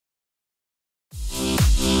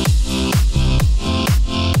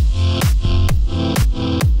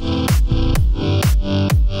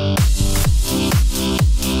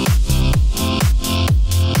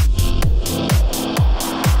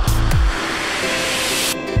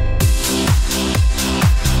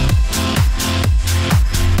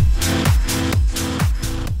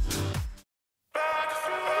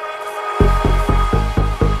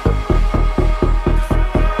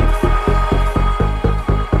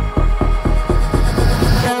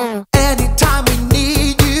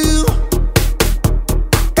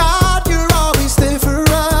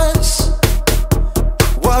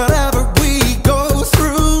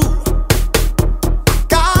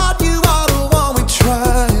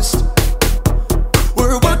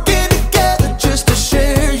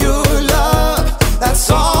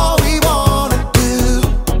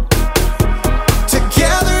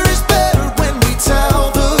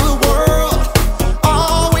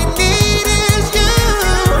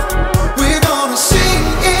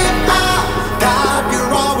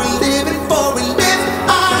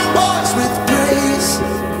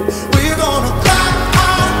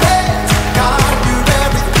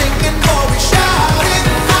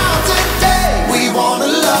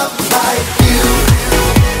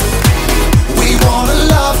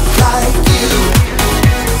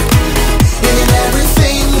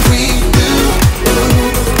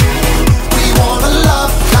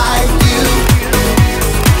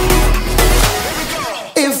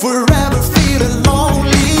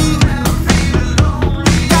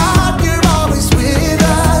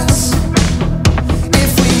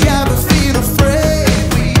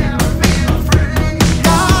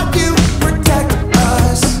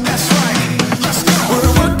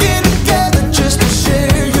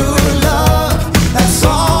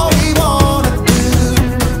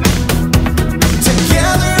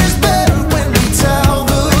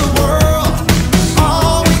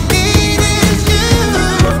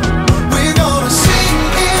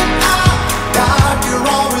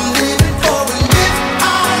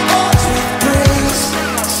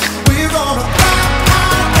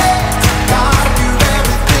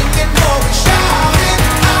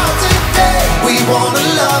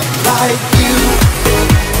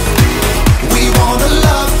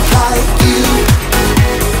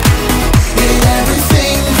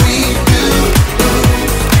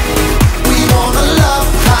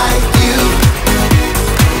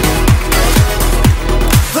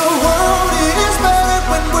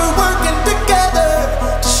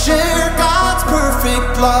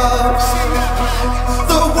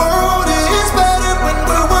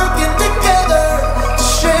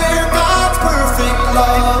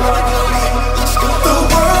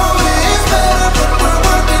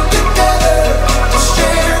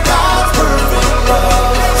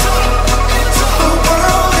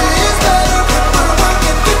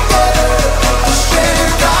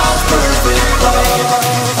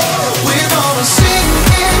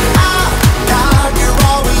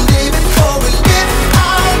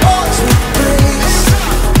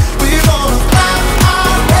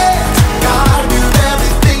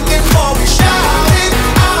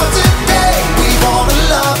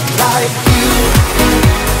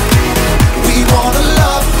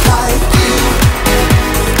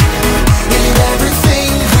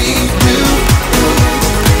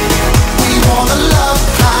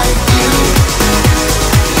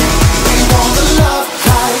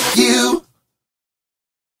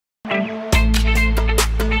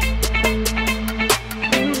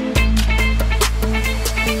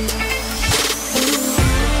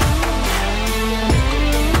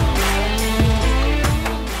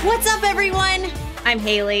I'm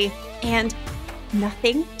Haley, and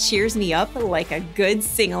nothing cheers me up like a good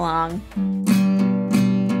sing-along.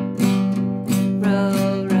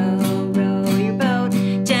 Row, row, row your boat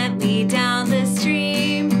gently down the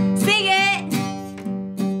stream. Sing it!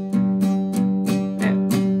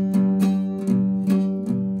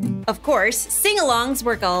 Of course, sing-alongs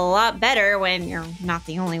work a lot better when you're not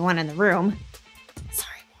the only one in the room.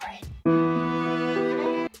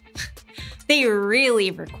 They really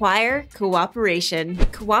require cooperation.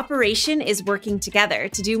 Cooperation is working together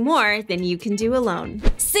to do more than you can do alone.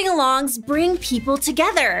 Sing-alongs bring people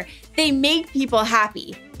together. They make people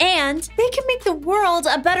happy, and they can make the world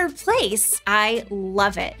a better place. I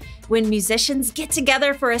love it when musicians get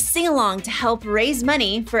together for a sing-along to help raise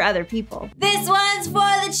money for other people. This one's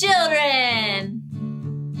for the children.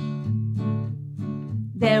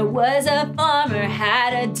 There was a farmer,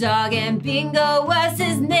 had a dog, and Bingo was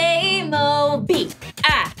his name. Oh, B-I-N-G-O,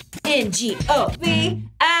 B-I-N-G-O,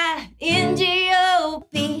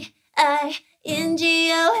 B-I-N-G-O.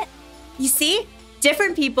 You see?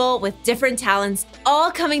 Different people with different talents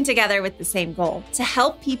all coming together with the same goal, to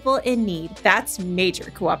help people in need. That's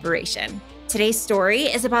major cooperation. Today's story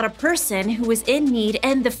is about a person who was in need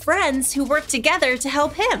and the friends who worked together to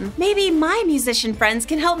help him. Maybe my musician friends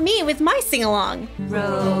can help me with my sing-along.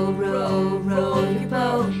 Row, row, row your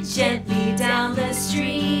boat gently down the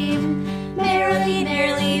stream. Merrily,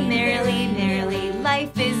 merrily, merrily, merrily,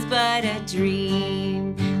 life is but a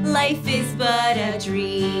dream. Life is but a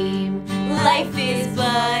dream. Life is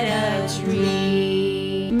but a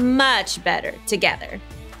dream. Much better together.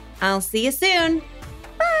 I'll see you soon.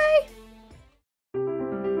 Bye.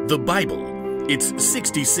 The Bible. It's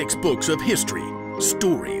 66 books of history,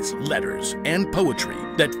 stories, letters, and poetry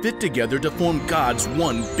that fit together to form God's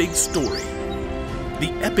one big story.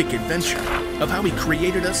 The epic adventure of how He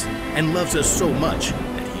created us and loves us so much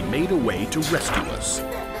that He made a way to rescue us.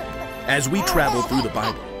 As we travel through the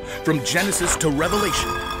Bible, from Genesis to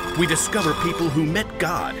Revelation, we discover people who met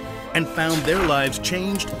God and found their lives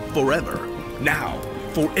changed forever. Now,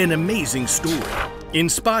 for an amazing story,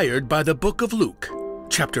 inspired by the book of Luke.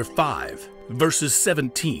 Chapter 5, verses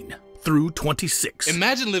 17 through 26.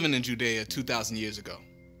 Imagine living in Judea 2,000 years ago.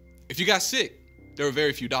 If you got sick, there were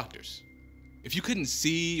very few doctors. If you couldn't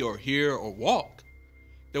see or hear or walk,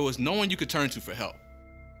 there was no one you could turn to for help.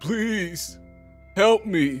 Please, help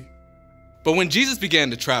me. But when Jesus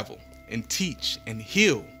began to travel and teach and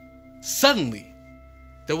heal, suddenly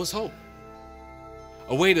there was hope.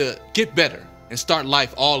 A way to get better and start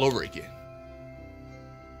life all over again.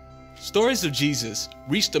 Stories of Jesus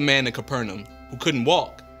reached a man in Capernaum who couldn't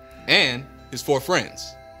walk, and his 4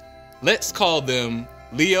 friends. Let's call them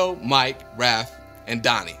Leo, Mike, Raph, and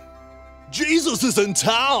Donnie. Jesus is in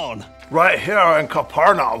town! Right here in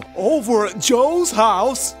Capernaum. Over at Joe's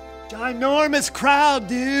house. Ginormous crowd,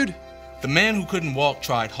 dude. The man who couldn't walk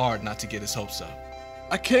tried hard not to get his hopes up.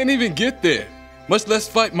 I can't even get there, much less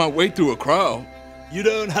fight my way through a crowd. You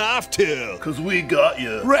don't have to. 'Cause we got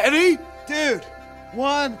you. Ready? Dude,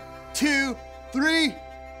 1, 2, 3,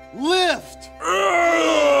 lift!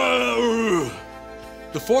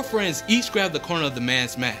 The 4 friends each grabbed the corner of the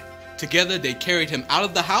man's mat. Together they carried him out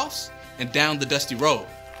of the house and down the dusty road.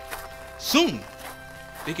 Soon,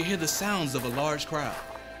 they could hear the sounds of a large crowd.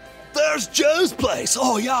 There's Joe's place.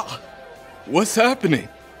 Oh, yeah. What's happening?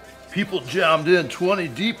 People jammed in 20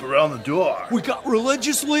 deep around the door. We got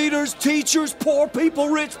religious leaders, teachers, poor people,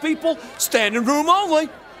 rich people, standing room only.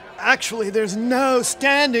 Actually, there's no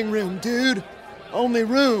standing room, dude. Only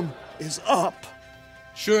room is up.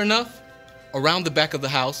 Sure enough, around the back of the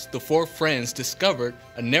house, the 4 friends discovered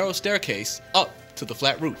a narrow staircase up to the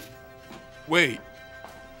flat roof. Wait,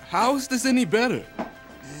 how is this any better?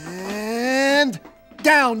 And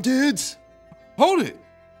down, dudes. Hold it.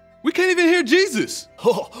 We can't even hear Jesus.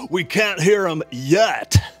 Oh, we can't hear him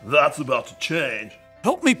yet. That's about to change.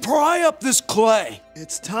 Help me pry up this clay.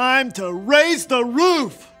 It's time to raise the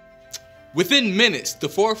roof. Within minutes, the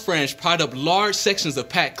 4 friends pried up large sections of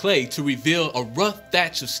packed clay to reveal a rough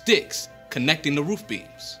thatch of sticks connecting the roof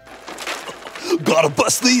beams. Gotta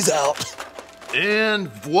bust these out. And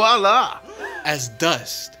voila! As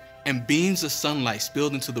dust and beams of sunlight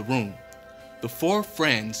spilled into the room, the 4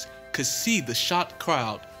 friends could see the shocked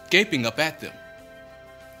crowd gaping up at them.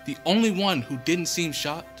 The only one who didn't seem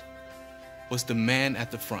shocked was the man at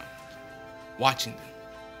the front, watching them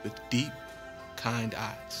with deep, kind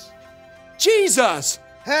eyes. Jesus!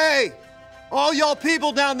 Hey, all y'all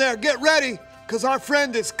people down there, get ready, 'cause our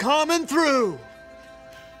friend is coming through.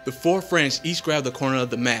 The 4 friends each grabbed the corner of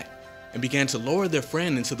the mat and began to lower their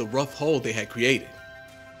friend into the rough hole they had created.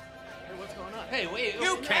 Hey, wait.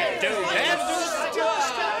 You can't do this.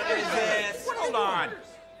 Hold on.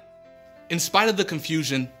 In spite of the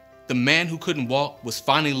confusion, the man who couldn't walk was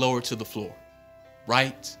finally lowered to the floor,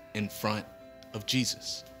 right in front of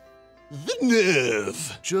Jesus. The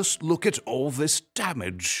nerve! Just look at all this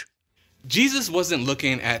damage. Jesus wasn't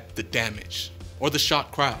looking at the damage or the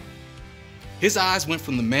shocked crowd. His eyes went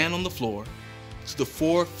from the man on the floor to the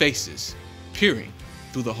four faces peering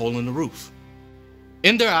through the hole in the roof.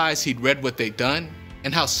 In their eyes, he'd read what they'd done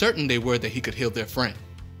and how certain they were that he could heal their friend.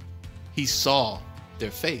 He saw their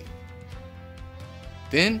faith.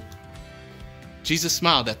 Then, Jesus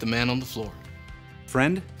smiled at the man on the floor.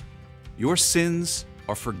 Friend, your sins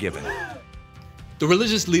are forgiven. The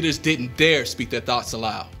religious leaders didn't dare speak their thoughts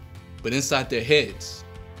aloud, but inside their heads,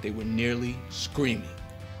 they were nearly screaming.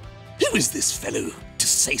 Who is this fellow to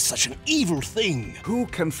say such an evil thing? Who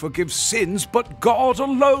can forgive sins but God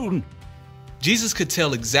alone? Jesus could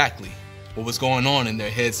tell exactly what was going on in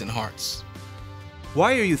their heads and hearts.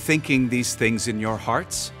 Why are you thinking these things in your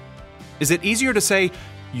hearts? Is it easier to say,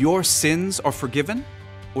 your sins are forgiven,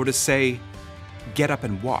 or to say, get up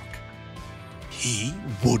and walk? He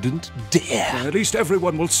wouldn't dare. At least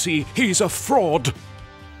everyone will see he's a fraud.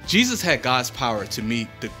 Jesus had God's power to meet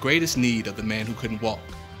the greatest need of the man who couldn't walk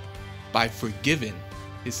by forgiving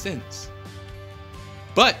his sins.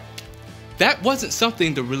 But that wasn't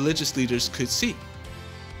something the religious leaders could see.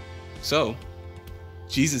 So,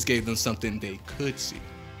 Jesus gave them something they could see.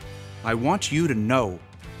 I want you to know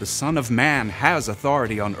the Son of Man has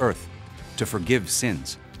authority on earth to forgive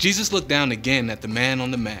sins. Jesus looked down again at the man on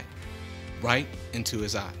the mat, right into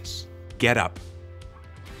his eyes. Get up,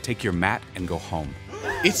 take your mat, and go home.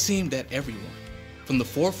 It seemed that everyone, from the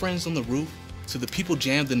four friends on the roof to the people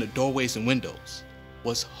jammed in the doorways and windows,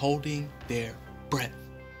 was holding their breath.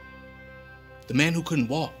 The man who couldn't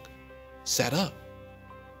walk sat up.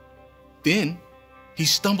 Then he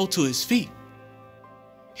stumbled to his feet.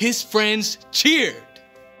 His friends cheered.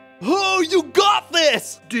 Oh, you got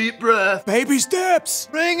this! Deep breath. Baby steps.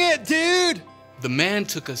 Bring it, dude. The man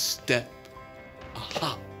took a step, a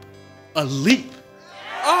hop, a leap.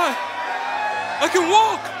 I can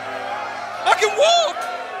walk! I can walk!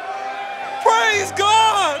 Praise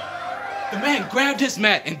God! The man grabbed his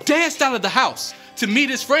mat and danced out of the house to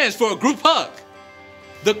meet his friends for a group hug.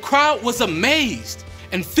 The crowd was amazed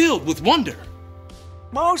and filled with wonder.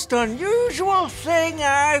 Most unusual thing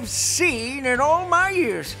I've seen in all my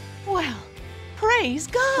years. Well, praise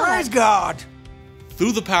God. Praise God.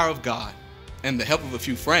 Through the power of God and the help of a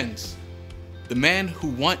few friends, the man who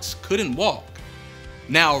once couldn't walk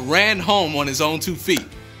now ran home on his own 2 feet.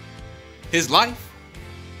 His life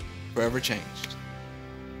forever changed.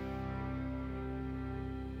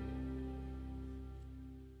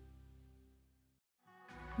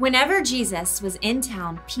 Whenever Jesus was in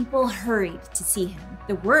town, people hurried to see him.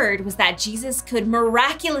 The word was that Jesus could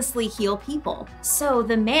miraculously heal people. So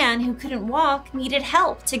the man who couldn't walk needed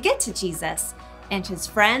help to get to Jesus. And his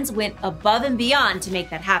friends went above and beyond to make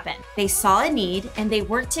that happen. They saw a need and they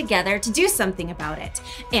worked together to do something about it.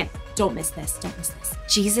 And don't miss this, don't miss this.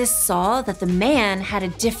 Jesus saw that the man had a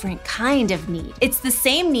different kind of need. It's the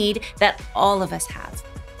same need that all of us have.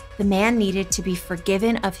 The man needed to be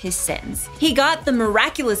forgiven of his sins. He got the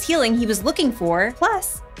miraculous healing he was looking for,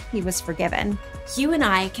 plus he was forgiven. You and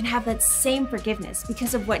I can have that same forgiveness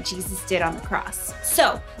because of what Jesus did on the cross.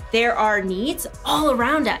 So there are needs all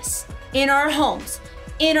around us, in our homes,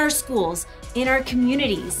 in our schools, in our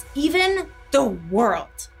communities, even the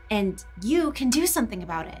world. And you can do something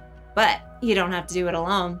about it, but you don't have to do it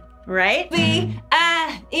alone, right?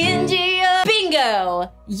 B-I-N-G-O.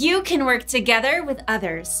 Bingo! You can work together with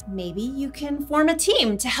others. Maybe you can form a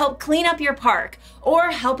team to help clean up your park or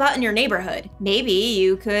help out in your neighborhood. Maybe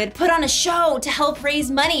you could put on a show to help raise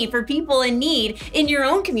money for people in need in your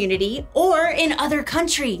own community or in other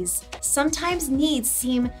countries. Sometimes needs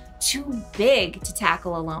seem too big to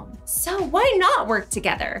tackle alone. So why not work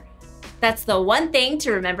together? That's the one thing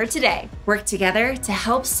to remember today. Work together to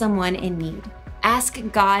help someone in need. Ask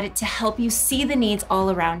God to help you see the needs all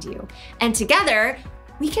around you. And together,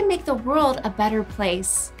 we can make the world a better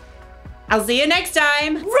place. I'll see you next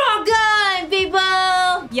time. Rock on,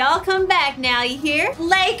 people! Y'all come back now, you hear?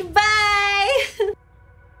 Like, bye!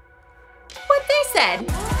 What they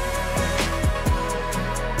said.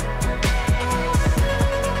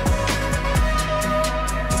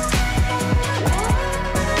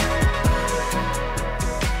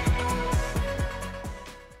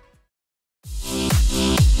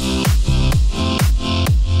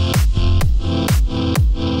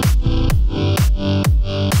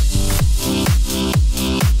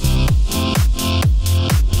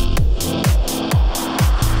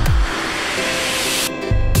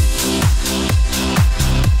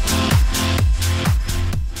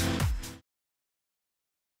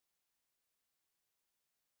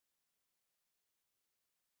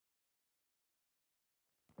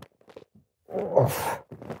 Oh.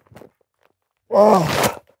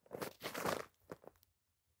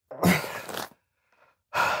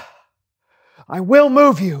 I will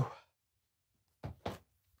move you.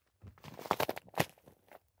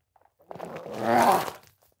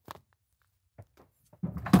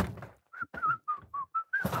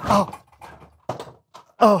 Oh.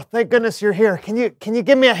 Oh, thank goodness you're here. Can you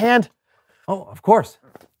give me a hand? Oh, of course.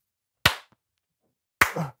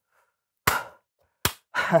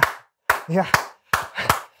 Yeah.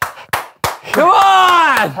 Come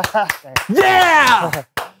on! Yeah!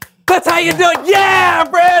 That's how you do it. Yeah,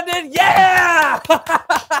 Brandon. Yeah!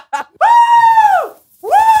 Woo!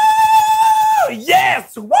 Woo!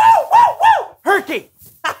 Yes! Woo! Woo! Woo! Herky!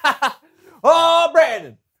 Oh,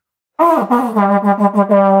 Brandon. Woo,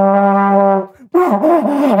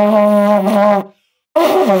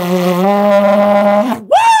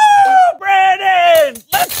 Brandon!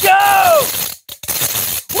 Let's go!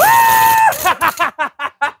 Woo!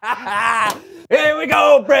 Here we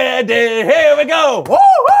go, Brandon. Here we go. Woo,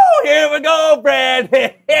 woo. Here we go,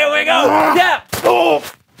 Brandon. Here we go. Yeah. Oh.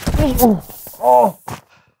 Oh.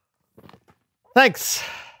 Thanks.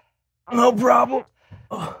 No problem.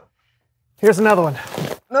 Here's another one.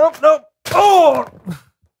 Nope, nope. Oh.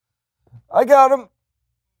 I got him.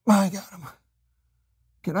 I got him.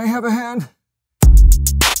 Can I have a hand?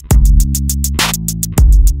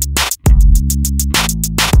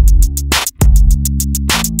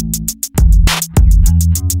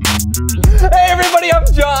 Hey everybody, I'm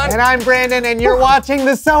John. And I'm Brandon, and you're watching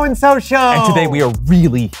the So-and-So Show. And today we are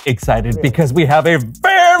really excited because we have a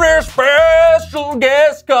very special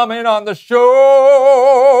guest coming on the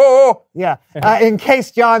show. Yeah, in case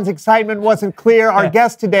John's excitement wasn't clear, our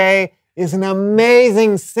guest today is an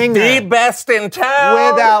amazing singer. The best in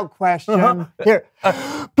town. Without question. Here.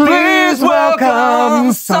 Please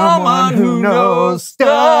welcome someone who knows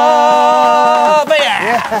stuff.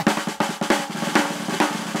 Yeah.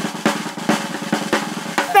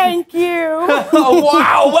 Thank you. Oh,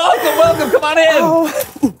 wow. Welcome. Come on in. Oh.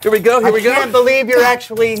 Here we go. I can't believe you're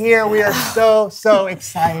actually here. We are so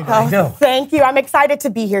excited. I know. Thank you. I'm excited to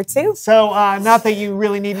be here, too. So, not that you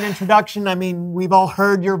really need an introduction. I mean, we've all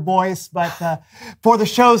heard your voice, but for the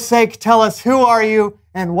show's sake, tell us, who are you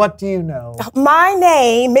and what do you know? My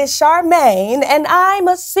name is Charmaine, and I'm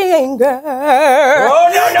a singer. Oh,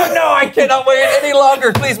 no. I cannot wait any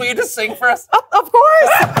longer. Please, will you just sing for us? Of course.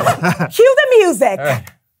 Cue the music. All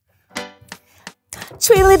right.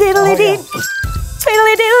 Tweedly-diddly-dee.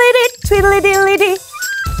 Tweedly-diddly-dee. Tweedly-diddly-dee.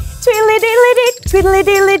 Tweedly-diddly-dee.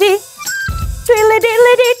 Tweedly-diddly-dee.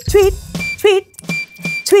 Tweedly-diddly-dee. Tweet, tweet,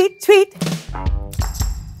 tweet, tweet.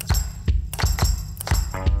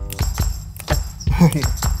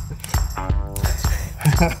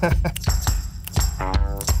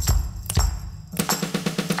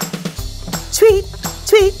 Tweet,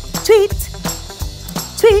 tweet, tweet.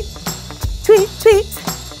 Tweet, tweet, tweet.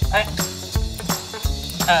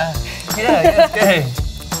 Hey.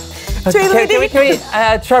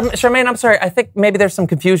 Charmaine, I'm sorry. I think maybe there's some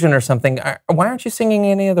confusion or something. Why aren't you singing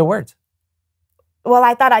any other words? Well,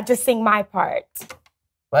 I thought I'd just sing my part.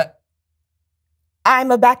 What? I'm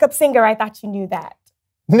a backup singer. I thought you knew that.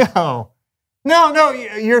 No,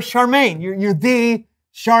 you're Charmaine. You're the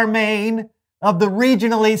Charmaine of the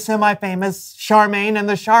regionally semi-famous Charmaine and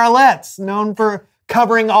the Charlettes, known for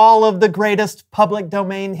covering all of the greatest public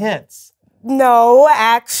domain hits. No,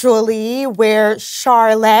 actually, we're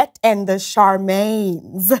Charlotte and the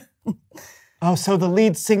Charmaines. Oh, so the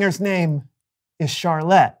lead singer's name is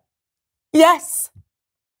Charlotte. Yes.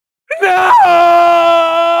 No!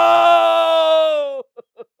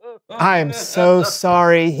 I'm so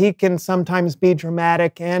sorry. He can sometimes be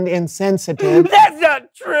dramatic and insensitive. That's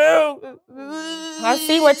not true. I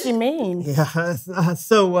see what you mean. Yeah,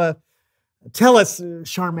 so tell us,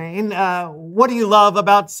 Charmaine, what do you love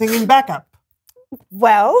about singing backup?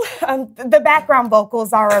 Well, the background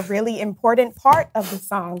vocals are a really important part of the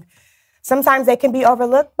song. Sometimes they can be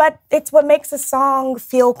overlooked, but it's what makes a song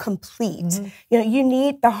feel complete. Mm-hmm. You know, you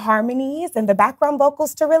need the harmonies and the background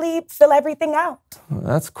vocals to really fill everything out. Well,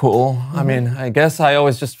 that's cool. Mm-hmm. I mean, I guess I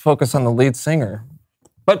always just focus on the lead singer.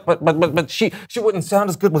 But she wouldn't sound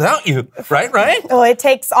as good without you, right? Well, it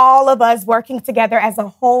takes all of us working together as a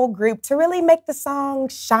whole group to really make the song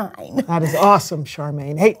shine. That is awesome,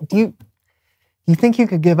 Charmaine. Hey, do you think you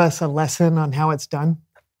could give us a lesson on how it's done?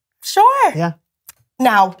 Sure. Yeah.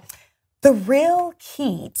 Now, the real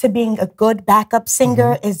key to being a good backup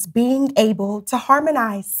singer is being able to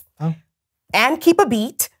harmonize and keep a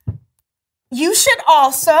beat. You should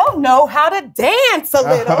also know how to dance a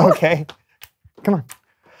little. Okay. Come on.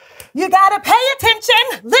 You gotta pay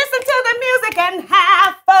attention, listen to the music, and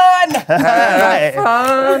have fun. Have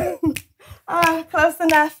fun. Close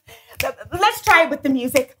enough. Let's try it with the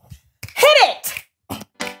music. Hit it!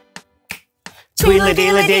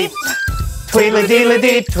 Tweedledee-dee,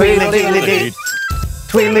 tweedledee-dee, tweedledee-dee,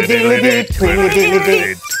 tweedledee-dee,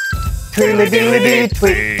 tweedledee-dee, tweedledee-dee,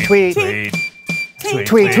 tweed, tweed,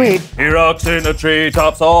 tweed, tweed. He rocks in the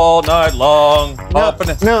treetops all night long.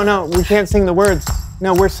 No, we can't sing the words.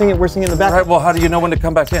 No, we're singing the back. All right, well, how do you know when to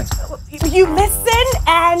come back in? You listen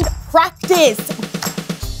and practice.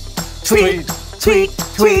 Tweed, tweed,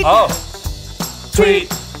 tweed. Oh. Tweed,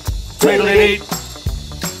 tweedledee.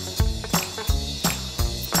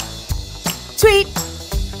 Tweet,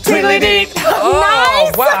 tweedledee.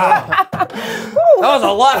 Nice. Wow. That was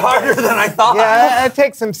a lot harder than I thought. Yeah, it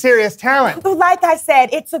takes some serious talent. Like I said,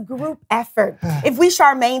 it's a group effort. If we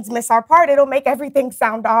Charmaines miss our part, it'll make everything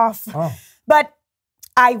sound off. Oh. But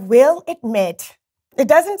I will admit, it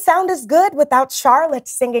doesn't sound as good without Charlotte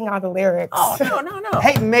singing all the lyrics. Oh, no.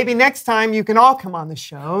 Hey, maybe next time you can all come on the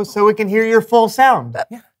show so we can hear your full sound.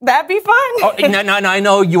 That'd be fun. Oh, no, I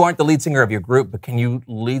know you aren't the lead singer of your group, but can you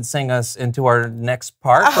lead sing us into our next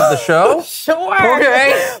part of the show? Sure.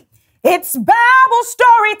 Okay. It's Bible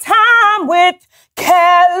story time with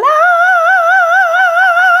Kelana.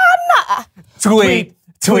 Tweet,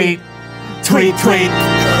 tweet, tweet, tweet.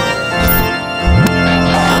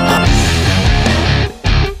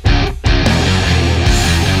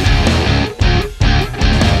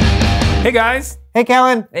 Hey guys. Hey,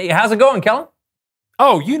 Kellen. Hey, how's it going, Kellen?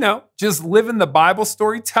 Oh, just living the Bible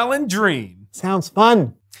storytelling dream. Sounds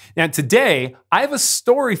fun. Now today, I have a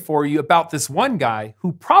story for you about this one guy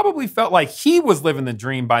who probably felt like he was living the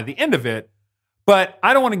dream by the end of it, but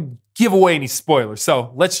I don't want to give away any spoilers,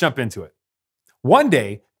 so let's jump into it. One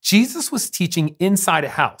day, Jesus was teaching inside a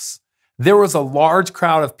house. There was a large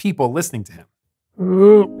crowd of people listening to him.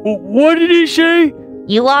 What did he say?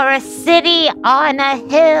 You are a city on a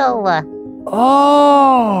hill.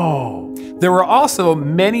 Oh. There were also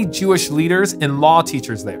many Jewish leaders and law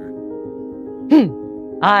teachers there.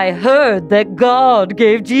 I heard that God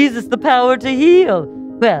gave Jesus the power to heal.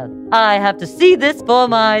 Well, I have to see this for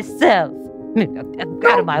myself.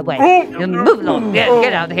 Out of my way. Move along.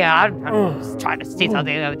 Get out of here. I'm just trying to see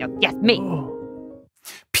something. Yes, me.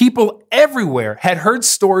 People everywhere had heard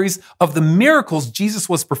stories of the miracles Jesus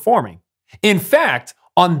was performing. In fact,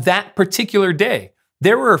 on that particular day,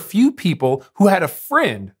 there were a few people who had a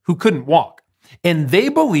friend who couldn't walk, and they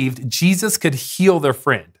believed Jesus could heal their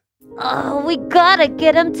friend. Oh, we gotta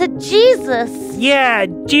get him to Jesus. Yeah,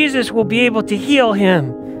 Jesus will be able to heal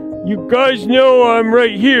him. You guys know I'm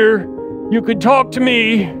right here. You can talk to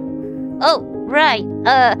me. Oh, right.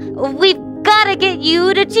 We've gotta get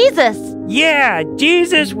you to Jesus. Yeah,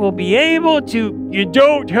 Jesus will be able to... You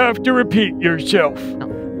don't have to repeat yourself.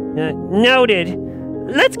 Noted.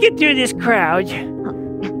 Let's get through this crowd.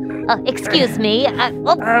 Excuse me.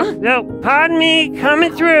 No, pardon me,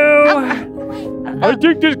 coming through. I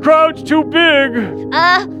think this crowd's too big.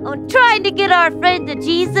 I'm trying to get our friend to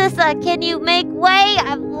Jesus. Can you make way?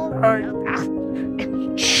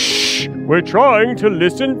 Shh, we're trying to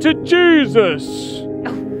listen to Jesus.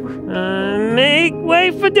 Make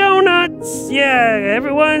way for donuts. Yeah,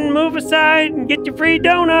 everyone move aside and get your free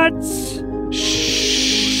donuts.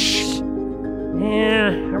 Shh. Yeah,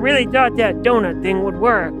 I really thought that donut thing would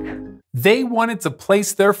work. They wanted to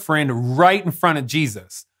place their friend right in front of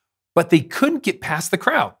Jesus, but they couldn't get past the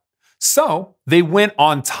crowd. So they went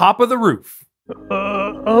on top of the roof.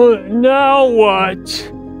 Now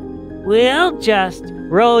what? We'll just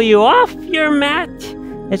roll you off your mat,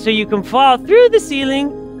 and so you can fall through the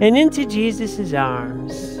ceiling and into Jesus'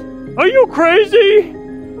 arms. Are you crazy?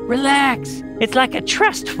 Relax. It's like a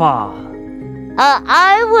trust fall.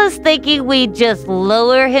 I was thinking we'd just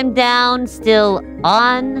lower him down, still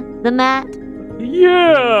on the mat.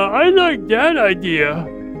 Yeah, I like that idea.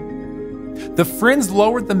 The friends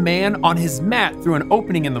lowered the man on his mat through an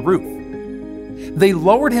opening in the roof. They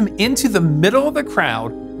lowered him into the middle of the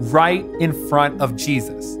crowd, right in front of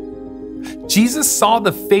Jesus. Jesus saw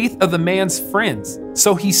the faith of the man's friends,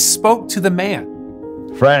 so he spoke to the man.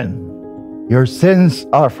 Friend, your sins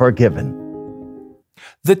are forgiven.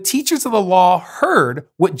 The teachers of the law heard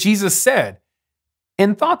what Jesus said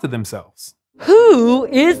and thought to themselves, Who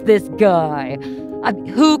is this guy?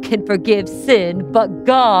 Who can forgive sin but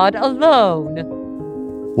God alone?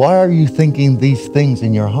 Why are you thinking these things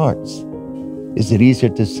in your hearts? Is it easier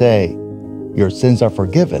to say, your sins are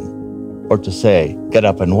forgiven, or to say, get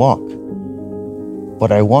up and walk?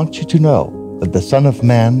 But I want you to know that the Son of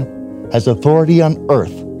Man has authority on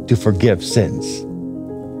earth to forgive sins.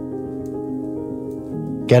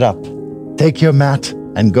 Get up, take your mat,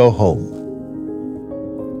 and go home.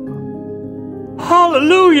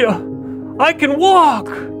 Hallelujah! I can walk!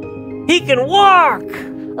 He can walk!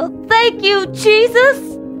 Thank you, Jesus!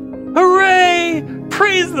 Hooray!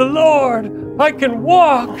 Praise the Lord! I can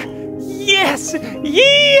walk! Yes!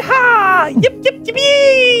 Yee-haw! Yip, yip, yip,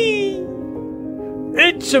 yee!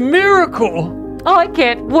 It's a miracle! Oh, I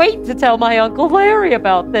can't wait to tell my Uncle Larry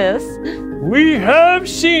about this. We have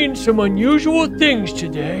seen some unusual things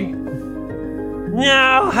today.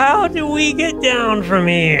 Now, how do we get down from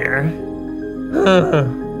here?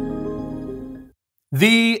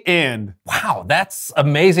 The end. Wow, that's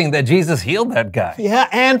amazing that Jesus healed that guy. Yeah,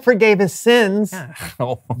 and forgave his sins.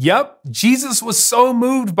 Yep, Jesus was so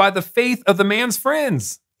moved by the faith of the man's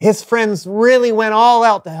friends. His friends really went all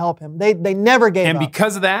out to help him. They never gave up. And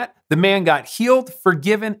because of that, the man got healed,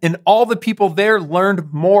 forgiven, and all the people there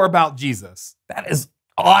learned more about Jesus. That is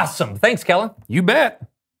awesome. Thanks, Kellen. You bet.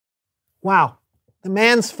 Wow. The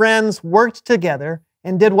man's friends worked together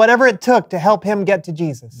and did whatever it took to help him get to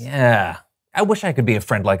Jesus. Yeah. I wish I could be a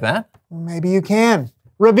friend like that. Maybe you can.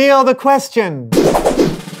 Reveal the question.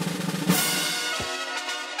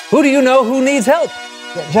 Who do you know who needs help?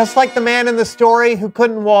 Just like the man in the story who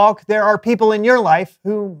couldn't walk, there are people in your life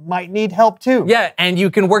who might need help too. Yeah, and you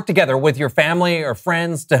can work together with your family or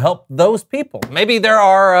friends to help those people. Maybe there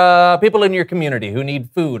are people in your community who need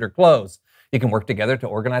food or clothes. You can work together to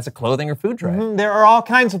organize a clothing or food drive. There are all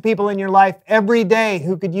kinds of people in your life every day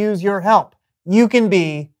who could use your help. You can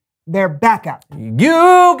be their backup.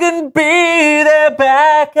 You can be their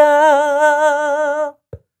backup.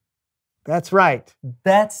 That's right.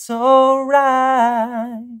 That's all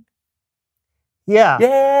right. Yeah.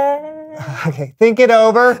 Yeah. Okay, think it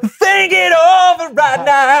over. Think it over right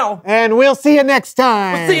now. And we'll see you next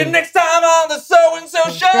time. We'll see you next time on the So and So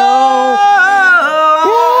Show.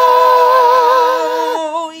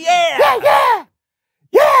 Yeah. Yeah, yeah.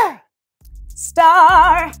 Yeah.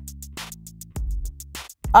 Star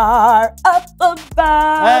are up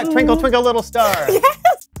above. Twinkle, twinkle, little star. Yes.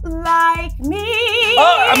 Like me.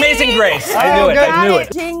 Oh, Amazing Grace. I knew it. I knew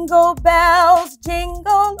it. Jingle bells,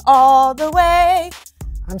 jingle all the way.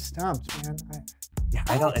 I'm stumped, man.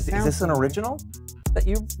 I don't. Is this an original that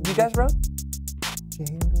you guys wrote?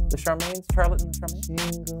 Jingle. The Charmaines, Charlotte and the Charmaines.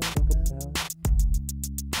 Jingle bells.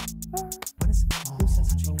 What is it? Who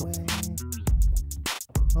says jingle bells?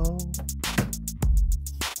 Oh.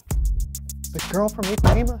 The girl from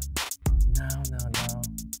Ipanema? No.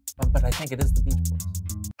 But I think it is the Beach Boys.